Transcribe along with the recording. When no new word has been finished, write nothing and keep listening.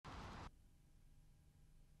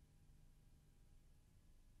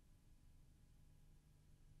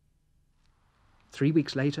3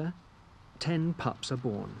 weeks later, 10 pups are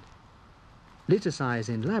born. Litter size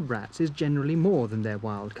in lab rats is generally more than their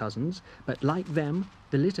wild cousins, but like them,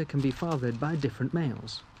 the litter can be fathered by different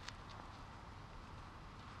males.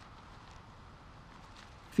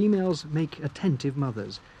 Females make attentive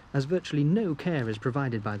mothers, as virtually no care is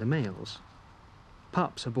provided by the males.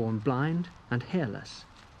 Pups are born blind and hairless,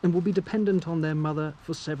 and will be dependent on their mother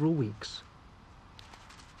for several weeks.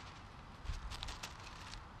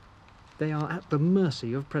 They are at the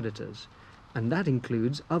mercy of predators, and that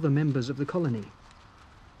includes other members of the colony.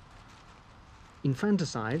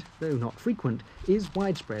 Infanticide, though not frequent, is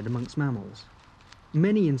widespread amongst mammals.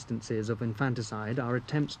 Many instances of infanticide are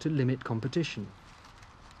attempts to limit competition.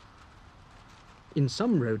 In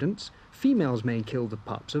some rodents, females may kill the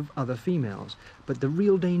pups of other females, but the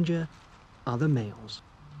real danger are the males,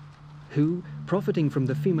 who, profiting from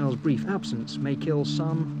the female's brief absence, may kill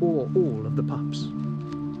some or all of the pups.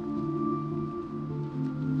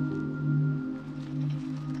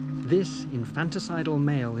 This infanticidal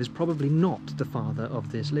male is probably not the father of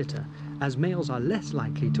this litter, as males are less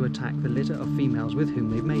likely to attack the litter of females with whom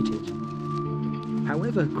they've mated.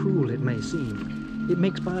 However cruel it may seem, it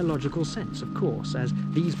makes biological sense, of course, as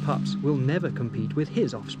these pups will never compete with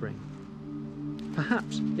his offspring.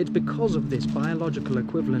 Perhaps it's because of this biological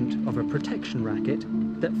equivalent of a protection racket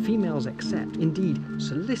that females accept, indeed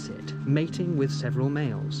solicit, mating with several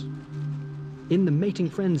males. In the mating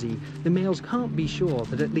frenzy, the males can't be sure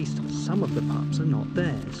that at least some of the pups are not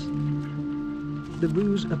theirs. The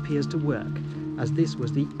ruse appears to work, as this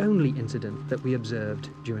was the only incident that we observed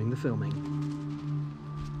during the filming.